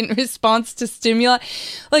like in response to stimuli?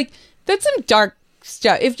 Like, that's some dark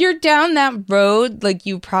stuff. If you're down that road, like,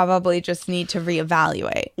 you probably just need to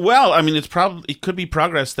reevaluate. Well, I mean, it could be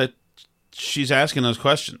progress that she's asking those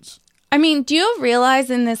questions. I mean, do you realize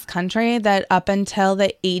in this country that up until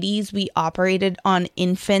the 80s, we operated on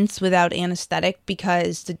infants without anesthetic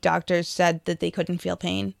because the doctors said that they couldn't feel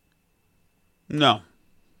pain? No.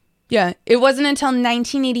 Yeah, it wasn't until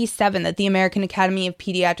 1987 that the American Academy of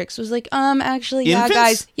Pediatrics was like, actually, yeah, infants?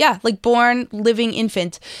 guys. Yeah, like born, living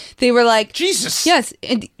infant. They were like... Jesus! Yes,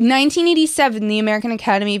 in 1987, the American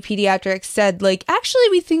Academy of Pediatrics said, like, actually,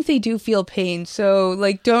 we think they do feel pain, so,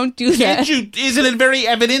 like, don't do that. Isn't it very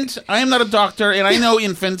evident? I am not a doctor, and I know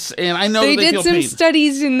infants, and I know they feel pain. They did some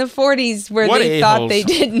studies in the 40s where they thought they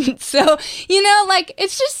didn't. So, you know, like,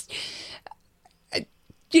 it's just...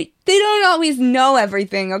 They don't always know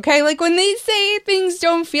everything, okay? Like, when they say things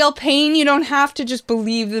don't feel pain, you don't have to just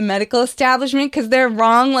believe the medical establishment because they're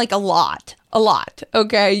wrong, like, a lot,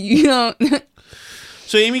 okay? You don't...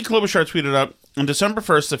 So Amy Klobuchar tweeted up, on December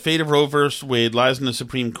 1st, the fate of Roe v. Wade lies in the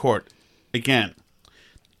Supreme Court. Again,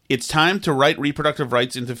 it's time to write reproductive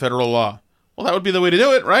rights into federal law. Well, that would be the way to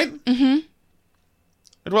do it, right? Mm-hmm.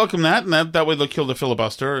 I'd welcome that, and that way they'll kill the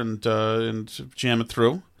filibuster and jam it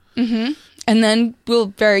through. Mm-hmm. And then we'll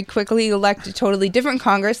very quickly elect a totally different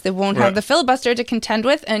Congress that won't have the filibuster to contend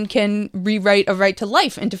with and can rewrite a right to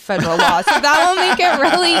life into federal law. So that will make it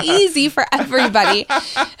really easy for everybody.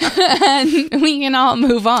 And we can all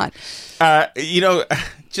move on. You know,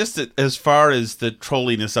 just as far as the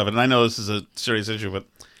trolliness of it, and I know this is a serious issue, but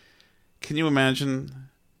can you imagine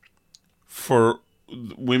for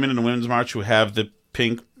women in the Women's March who have the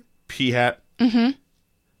pink pea hat, that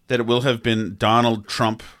it will have been Donald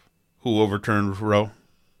Trump who overturned Roe?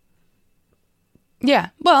 Yeah,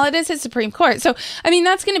 well, it is his Supreme Court. So, I mean,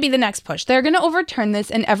 that's going to be the next push. They're going to overturn this,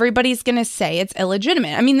 and everybody's going to say it's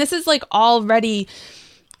illegitimate. I mean, this is, like, already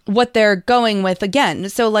what they're going with again.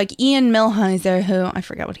 So, like, Ian Millhiser, who, I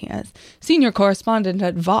forget what he is, senior correspondent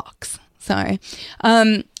at Vox, sorry,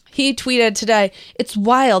 he tweeted today, "It's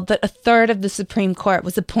wild that a third of the Supreme Court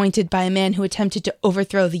was appointed by a man who attempted to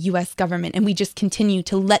overthrow the U.S. government, and we just continue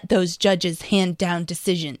to let those judges hand down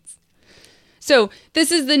decisions." So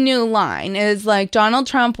this is the new line, is like, Donald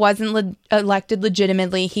Trump wasn't elected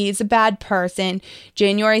legitimately. He's a bad person.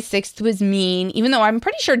 January 6th was mean, even though I'm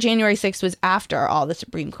pretty sure January 6th was after all the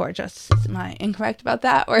Supreme Court justices. Am I incorrect about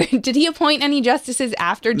that? Or did he appoint any justices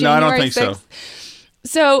after January 6th? No, I don't think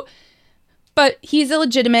so. But he's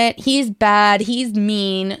illegitimate, he's bad, he's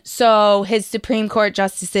mean, so his Supreme Court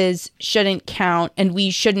justices shouldn't count, and we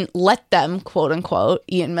shouldn't let them, quote unquote,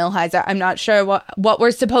 Ian Millhiser. I'm not sure what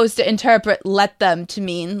we're supposed to interpret let them to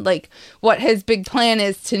mean, like what his big plan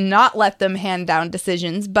is to not let them hand down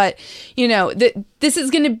decisions. But, you know, this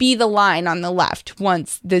is going to be the line on the left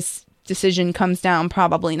once this decision comes down,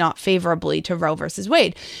 probably not favorably to Roe versus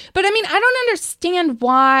Wade. But I mean, I don't understand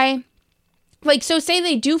why... Like, so say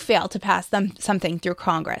they do fail to pass something through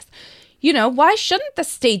Congress. You know, why shouldn't the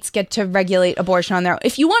states get to regulate abortion on their own?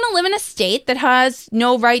 If you want to live in a state that has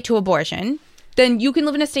no right to abortion, then you can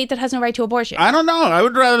live in a state that has no right to abortion. I don't know.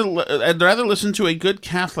 I'd rather listen to a good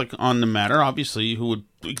Catholic on the matter, obviously,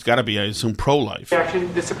 it's got to be, I assume, pro-life. Actually,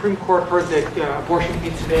 the Supreme Court heard that abortion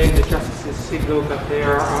be today, that Justices signaled that they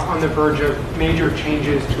are on the verge of major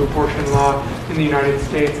changes to abortion law in the United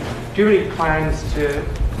States. Do you have any plans to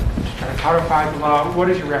try to codify the law? What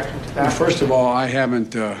is your reaction to that? Well, first of all, I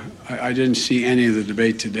haven't. I didn't see any of the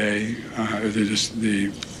debate today,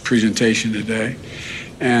 the presentation today,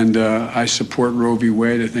 and I support Roe v.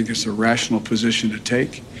 Wade. I think it's a rational position to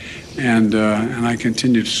take, and I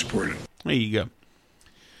continue to support it. There you go.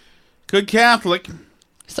 Good Catholic.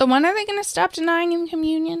 So when are they going to stop denying him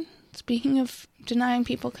communion? Speaking of denying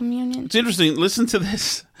people communion, it's interesting. Listen to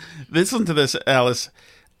this. Listen to this, Alice.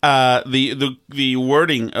 The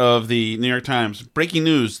wording of the New York Times. Breaking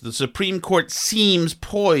news. The Supreme Court seems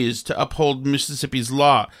poised to uphold Mississippi's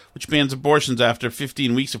law, which bans abortions after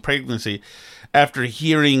 15 weeks of pregnancy, after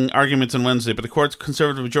hearing arguments on Wednesday. But the court's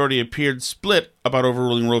conservative majority appeared split about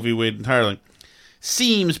overruling Roe v. Wade entirely.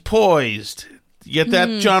 Seems poised. You get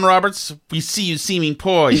that, John Roberts? We see you seeming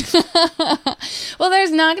poised. Well,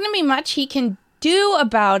 there's not going to be much he can do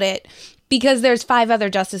about it because there's 5 other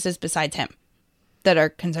justices besides him that are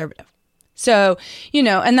conservative. So, you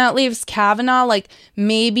know, and that leaves Kavanaugh, like,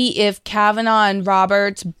 maybe if Kavanaugh and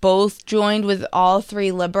Roberts both joined with all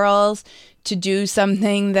 3 liberals to do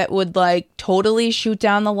something that would, like, totally shoot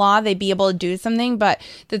down the law, they'd be able to do something. But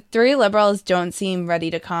the 3 liberals don't seem ready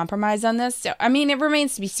to compromise on this. So, I mean, it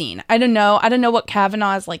remains to be seen. I don't know what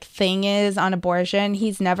Kavanaugh's, like, thing is on abortion.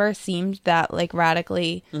 He's never seemed that, like,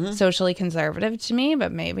 radically socially conservative to me,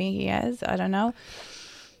 but maybe he is. I don't know.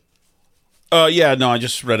 Yeah, no, I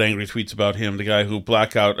just read angry tweets about him. The guy who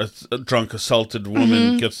blackout a drunk assaulted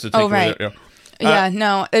woman gets to take right.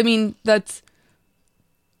 No, I mean, aren't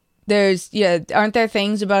there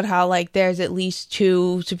things about how, like, there's at least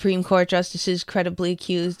 2 Supreme Court justices credibly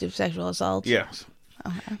accused of sexual assault? Yes.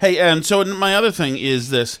 Okay. Hey, and so my other thing is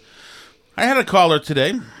this. I had a caller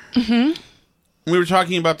today. Mm-hmm. We were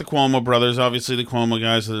talking about the Cuomo brothers, obviously the Cuomo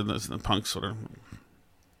guys, the punks sort of.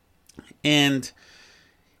 And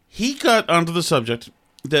he got onto the subject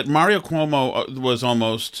that Mario Cuomo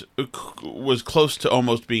was close to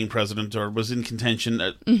almost being president, or was in contention.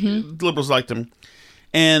 Mm-hmm. Liberals liked him.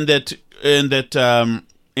 And that Andrew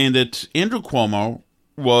Cuomo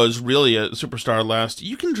was really a superstar last.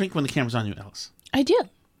 You can drink when the camera's on you, Alice. I do.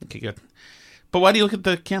 Okay, good. But why do you look at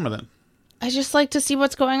the camera then? I just like to see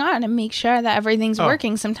what's going on and make sure that everything's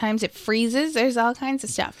working. Sometimes it freezes. There's all kinds of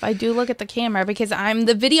stuff. I do look at the camera because I'm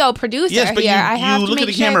the video producer here. I have you to look make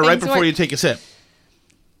at the camera right before work. you take a sip.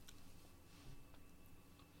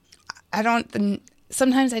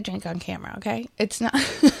 Sometimes I drink on camera, okay? It's not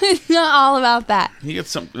it's not all about that. You get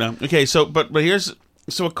some no. Okay, so but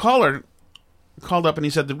a caller called up and he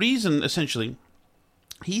said the reason, essentially,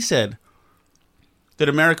 he said that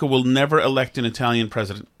America will never elect an Italian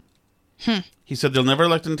president. He said they'll never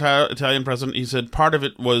elect an Italian president. He said part of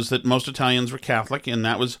it was that most Italians were Catholic, and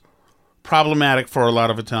that was problematic for a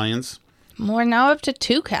lot of Italians. We're now up to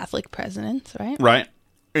 2 Catholic presidents, right? Right.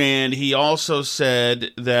 And he also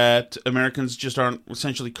said that Americans just aren't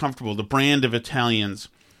essentially comfortable. The brand of Italians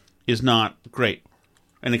is not great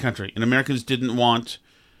in the country. And Americans an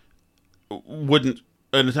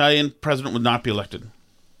Italian president would not be elected.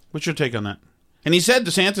 What's your take on that? And he said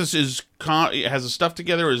DeSantis has his stuff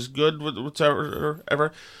together, is good,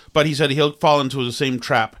 whatever. But he said he'll fall into the same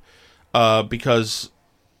trap because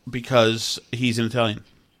he's an Italian.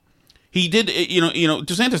 He did,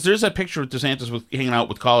 DeSantis, there's that picture of DeSantis hanging out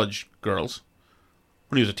with college girls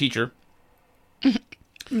when he was a teacher.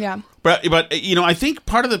 Yeah. But I think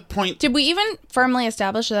part of the point... Did we even firmly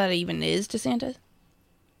establish that it even is DeSantis?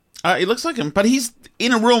 It looks like him, but he's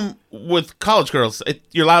in a room with college girls.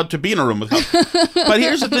 You're allowed to be in a room with college. But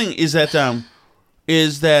here's the thing, is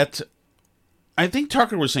that I think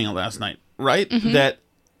Tucker was saying it last night, right? Mm-hmm. That,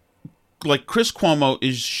 like, Chris Cuomo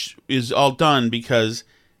is all done because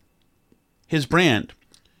his brand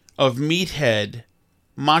of meathead,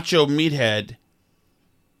 macho meathead,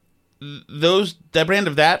 that brand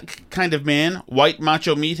of that kind of man, white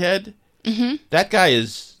macho meathead, that guy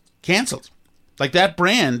is canceled. Like, that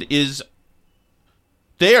brand is...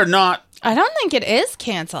 They are not... I don't think it is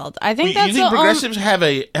canceled. I think that's... You think progressives have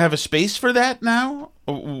a space for that now?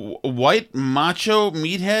 A white macho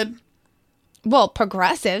meathead? Well,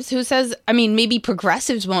 progressives, who says... I mean, maybe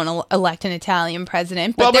progressives won't elect an Italian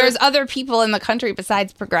president, but there's other people in the country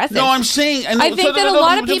besides progressives. No, I'm saying... I think that a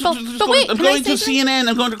lot of people... But wait, I'm going to CNN.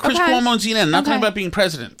 I'm going to Chris Cuomo on CNN. I'm not talking about being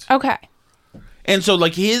president. Okay. And so,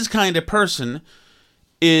 like, his kind of person...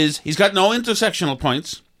 he's got no intersectional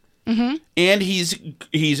points, and he's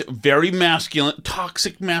very masculine,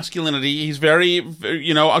 toxic masculinity. He's very,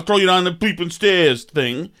 I'll throw you down the bleeping stairs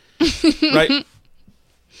thing, right?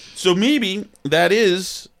 So maybe that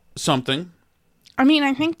is something. I mean,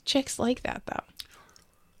 I think chicks like that, though.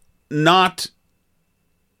 Not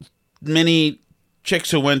many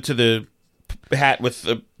chicks who went to the hat with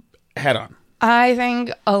the hat on. I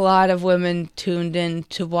think a lot of women tuned in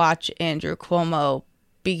to watch Andrew Cuomo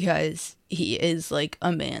because he is, like,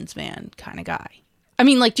 a man's man kind of guy. I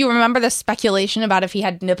mean, like, do you remember the speculation about if he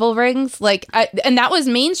had nipple rings? Like, and that was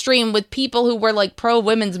mainstream with people who were, like,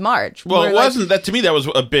 pro-women's march. Well, it wasn't. That, to me, that was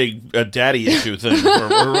a big daddy issue thing.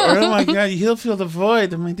 Oh, my God, he'll fill the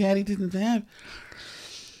void that my daddy didn't have.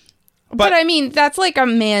 But I mean, that's, like, a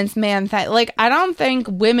man's man thing. Like, I don't think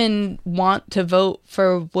women want to vote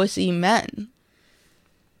for wussy men.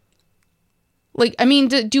 Like, I mean,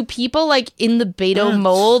 do people, like, in the Beto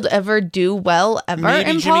mold ever do well ever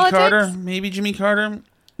in politics? Maybe Jimmy Carter.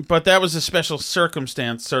 But that was a special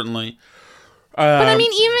circumstance, certainly. But, I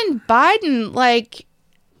mean, even Biden, like,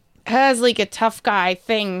 has, like, a tough guy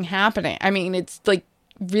thing happening. I mean, it's, like,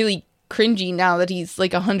 really cringy now that he's,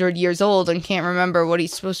 like, 100 years old and can't remember what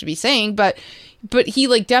he's supposed to be saying. But he,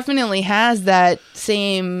 like, definitely has that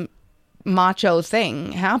same macho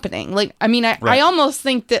thing happening. Like, I mean, I almost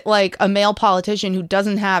think that, like, a male politician who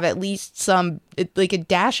doesn't have at least some, like, a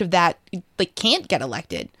dash of that, like, can't get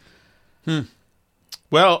elected.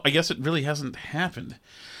 Well, I guess it really hasn't happened.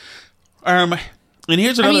 And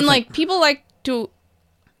here's another thing. Like, people like to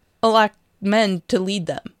elect men to lead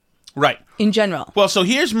them. Right. In general. Well, so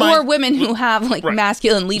here's my... Or women who have, like,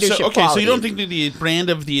 masculine leadership qualities. So you don't think that the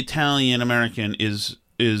brand of the Italian American is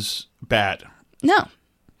bad. No.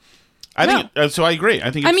 I think so. I agree.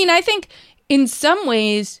 I think in some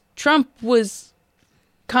ways Trump was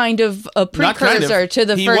kind of a precursor to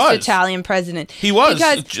the first Italian president. He was.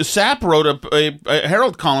 Because Sapp wrote a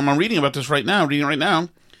Herald column. I'm reading about this right now.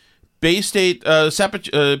 Bay State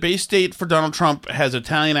for Donald Trump has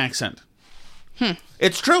Italian accent.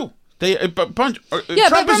 It's true. Trump but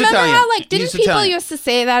remember is Italian. how didn't He's people Italian. used to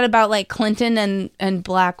say that about Clinton and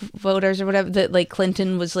black voters or whatever, that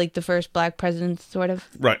Clinton was the first black president, sort of,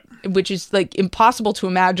 right? Which is impossible to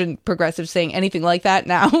imagine progressives saying anything like that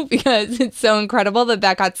now because it's so incredible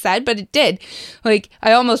that got said, but it did.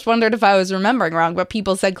 I almost wondered if I was remembering wrong, but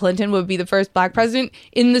people said Clinton would be the first black president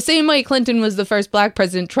in the same way Clinton was the first black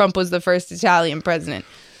president. Trump was the first Italian president,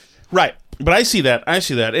 right? But I see that,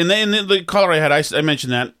 and then the caller I had, I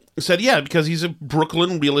mentioned that. Said, yeah, because he's a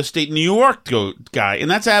Brooklyn real estate New York guy,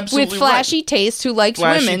 and that's absolutely with flashy taste who likes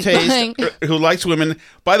women. Who likes women.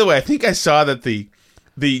 By the way, I think I saw that the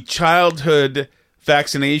childhood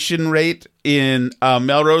vaccination rate in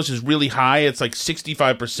Melrose is really high. It's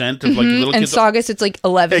 65% of little kids. And Saugus, it's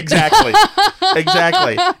 11. Exactly.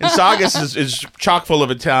 And Saugus is chock full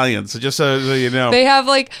of Italians. So just so you know, they have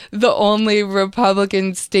the only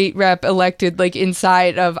Republican state rep elected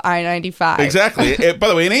inside of I-95. Exactly. By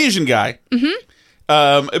the way, an Asian guy.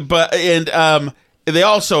 They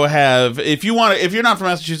also have, if you're not from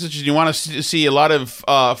Massachusetts and you want to see a lot of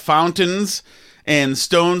fountains and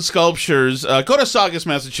stone sculptures, go to Saugus,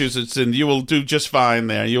 Massachusetts, and you will do just fine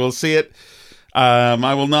there. You will see it.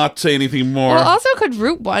 I will not say anything more. Well, also, could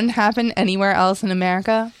Route 1 happen anywhere else in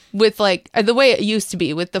America? With, the way it used to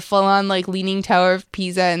be, with the full-on, Leaning Tower of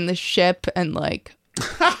Pisa and the ship and, the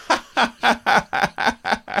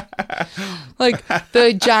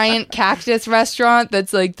giant cactus restaurant that's,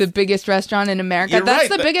 the biggest restaurant in America. You're that's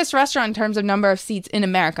right. the biggest restaurant in terms of number of seats in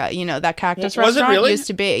America. That cactus Was restaurant it really? used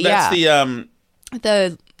to be. That's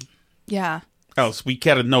yeah. Oh, so we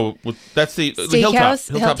gotta know. That's the Hilltop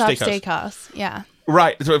Steakhouse. Steakhouse. Yeah.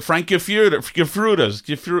 Right. So Frank Gefrudas.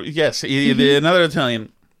 Yes, another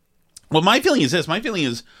Italian. Well, my feeling is this. My feeling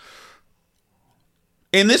is,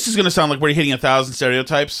 and this is going to sound like we're hitting 1,000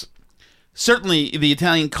 stereotypes. Certainly, the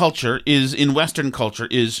Italian culture in Western culture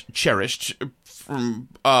is cherished. From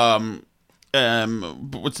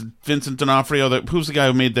what's it, Vincent D'Onofrio? Who's the guy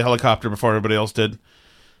who made the helicopter before everybody else did?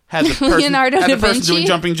 Had the person, Leonardo da Vinci doing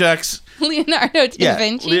jumping jacks. Leonardo da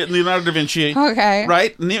Vinci. Leonardo da Vinci. Okay.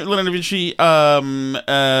 Right? Leonardo da Vinci.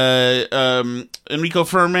 Enrico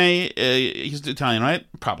Fermi. He's Italian, right?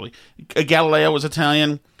 Probably. Galileo was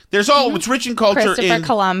Italian. There's all it's rich in culture. Christopher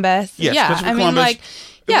Columbus. Yes, yeah, Christopher Columbus.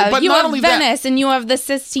 But you have Venice, and you have the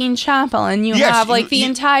Sistine Chapel, and you have the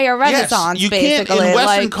entire Renaissance. You basically, can't, in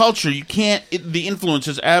Western culture, you can't. The influence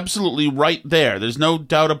is absolutely right there. There's no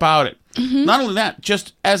doubt about it. Mm-hmm. Not only that,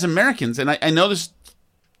 just as Americans, and I know this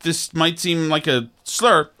might seem like a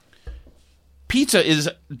slur. Pizza is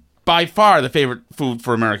by far the favorite food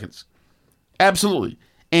for Americans. Absolutely,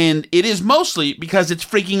 and it is mostly because it's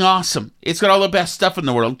freaking awesome. It's got all the best stuff in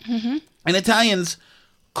the world, and Italians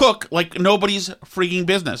cook like nobody's freaking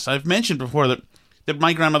business. I've mentioned before that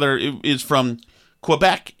my grandmother is from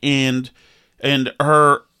Quebec, and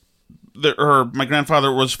my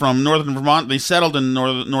grandfather was from northern Vermont. They settled in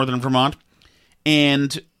northern Vermont,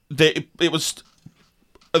 and the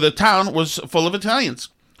town was full of Italians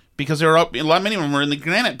because there were many of them were in the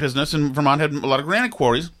granite business, and Vermont had a lot of granite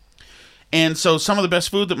quarries. And so some of the best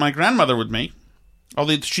food that my grandmother would make,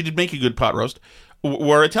 although she did make a good pot roast,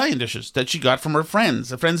 were Italian dishes that she got from her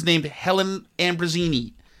friends. A friend's named Helen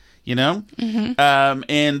Ambrosini,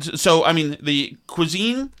 and so, the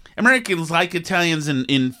cuisine, Americans like Italians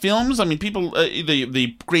in films. People,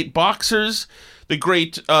 the great boxers, the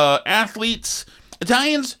great athletes.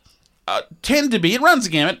 Italians tend to be, it runs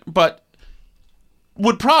the gamut, but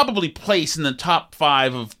would probably place in the top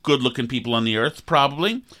 5 of good-looking people on the earth,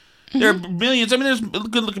 probably. There are millions. There's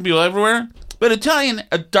good-looking people everywhere. But Italian,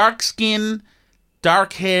 a dark skin,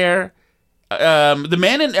 dark hair. The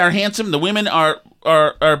men are handsome. The women are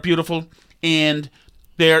beautiful, and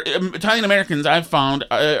they're Italian Americans. I've found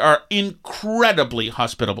are incredibly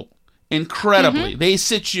hospitable. Incredibly, they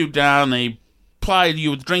sit you down. They ply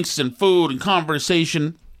you with drinks and food and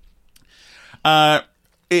conversation. I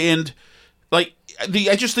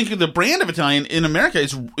just think the brand of Italian in America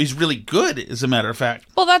is really good. As a matter of fact,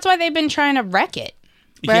 well, that's why they've been trying to wreck it.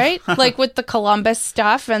 Right? Yeah. With the Columbus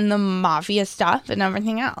stuff and the mafia stuff and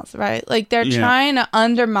everything else, right? They're trying to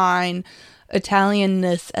undermine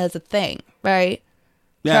Italianness as a thing, right?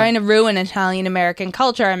 trying to ruin Italian-American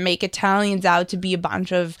culture and make Italians out to be a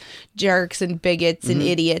bunch of jerks and bigots and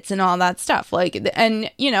idiots and all that stuff. Like, and,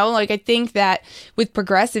 you know, like, I think that with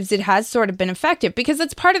progressives, it has sort of been effective because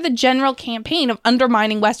it's part of the general campaign of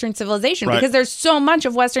undermining Western civilization because there's so much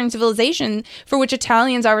of Western civilization for which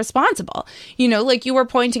Italians are responsible, you know, like you were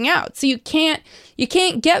pointing out. So you can't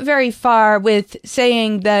get very far with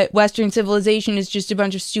saying that Western civilization is just a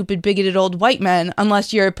bunch of stupid, bigoted old white men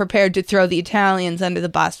unless you're prepared to throw the Italians under the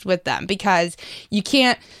bus with them, because you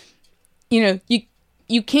can't, you know,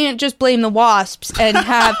 you can't just blame the WASPs and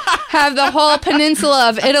have the whole peninsula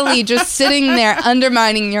of Italy just sitting there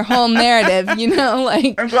undermining your whole narrative, you know?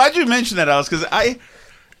 Like, I'm glad you mentioned that, Alice, because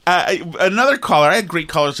another caller, I had great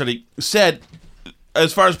callers that he said,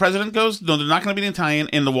 as far as president goes, no, they're not going to be an Italian,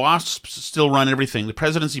 and the WASPs still run everything. The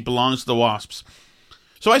presidency belongs to the WASPs.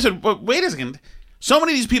 So I said, well, wait a second. So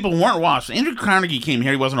many of these people weren't WASPs. Andrew Carnegie came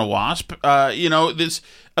here. He wasn't a WASP. You know,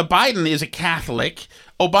 Biden is a Catholic.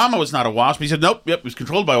 Obama was not a WASP. He said, nope, he was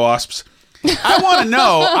controlled by WASPs. I want to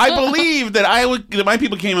know. I believe that my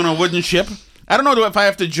people came on a wooden ship. I don't know if I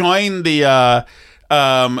have to join the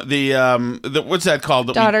what's that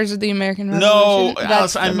called? Daughters of the American Revolution. No,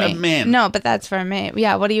 Alice, I'm a man. No, but that's for me.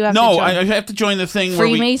 Yeah, what do you have to join? No, I have to join the thing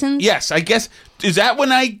Freemasons? Yes, I guess. Is that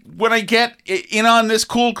when I get in on this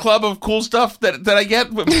cool club of cool stuff that I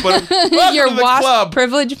get? But your WASP club.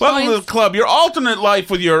 Privilege welcome points? to the club. Your alternate life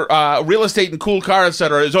with your real estate and cool car,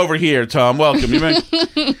 etc. is over here, Tom. Welcome.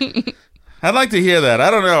 I'd like to hear that. I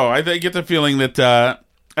don't know. I get the feeling that I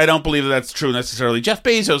don't believe that's true necessarily. Jeff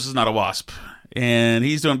Bezos is not a WASP, and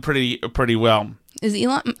he's doing pretty well. Is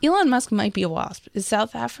Elon Musk might be a WASP? Is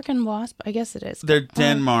South African WASP? I guess it is. They're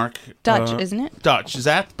Denmark. Dutch, isn't it? Dutch. Is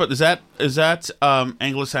that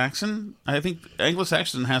Anglo-Saxon? I think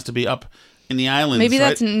Anglo-Saxon has to be up in the islands. Maybe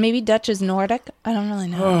Dutch is Nordic. I don't really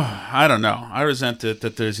know. I don't know. I resent it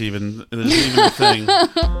that there's even a thing.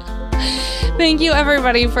 Thank you,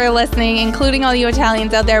 everybody, for listening, including all you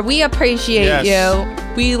Italians out there. We appreciate you.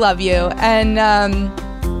 We love you.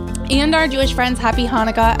 And our Jewish friends, happy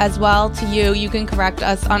Hanukkah as well to you. You can correct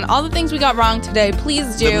us on all the things we got wrong today.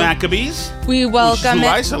 Please do. The Maccabees. We welcome it.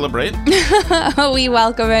 I celebrate. We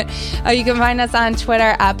welcome it. You can find us on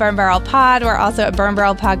Twitter at Burn Barrel Pod. We're also at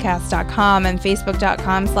burnbarrelpodcast.com and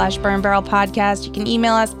facebook.com/burnbarrelpodcast. You can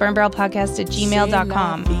email us,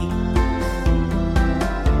 burnbarrelpodcast@gmail.com.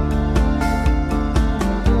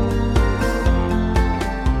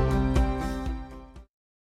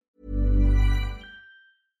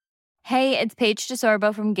 Hey, it's Paige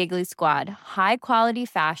DeSorbo from Giggly Squad. High quality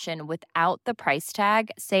fashion without the price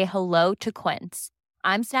tag. Say hello to Quince.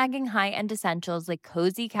 I'm snagging high-end essentials like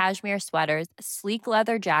cozy cashmere sweaters, sleek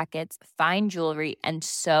leather jackets, fine jewelry, and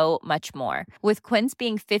so much more. With Quince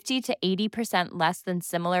being 50 to 80% less than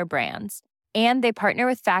similar brands. And they partner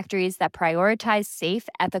with factories that prioritize safe,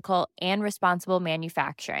 ethical, and responsible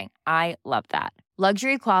manufacturing. I love that.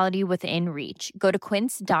 Luxury quality within reach. Go to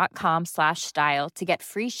quince.com/style to get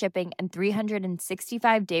free shipping and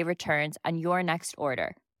 365-day returns on your next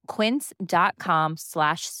order.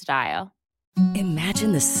 Quince.com/style.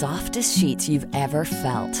 Imagine the softest sheets you've ever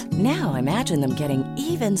felt. Now imagine them getting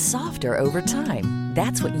even softer over time.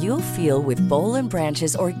 That's what you'll feel with Boll &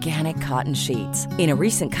 Branch's organic cotton sheets. In a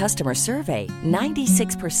recent customer survey,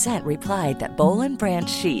 96% replied that Boll & Branch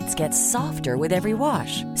sheets get softer with every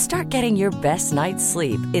wash. Start getting your best night's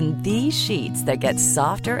sleep in these sheets that get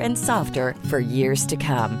softer and softer for years to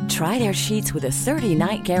come. Try their sheets with a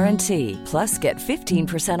 30-night guarantee. Plus, get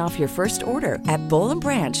 15% off your first order at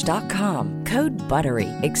bollandbranch.com. Code BUTTERY.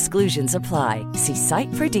 Exclusions apply. See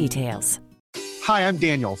site for details. Hi, I'm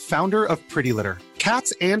Daniel, founder of Pretty Litter.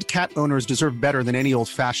 Cats and cat owners deserve better than any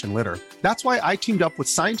old-fashioned litter. That's why I teamed up with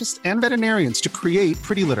scientists and veterinarians to create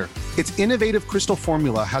Pretty Litter. Its innovative crystal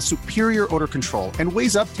formula has superior odor control and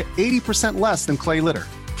weighs up to 80% less than clay litter.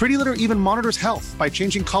 Pretty Litter even monitors health by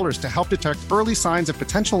changing colors to help detect early signs of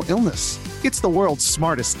potential illness. It's the world's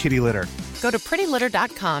smartest kitty litter. Go to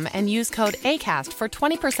prettylitter.com and use code ACAST for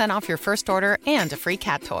 20% off your first order and a free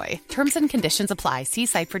cat toy. Terms and conditions apply. See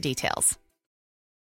site for details.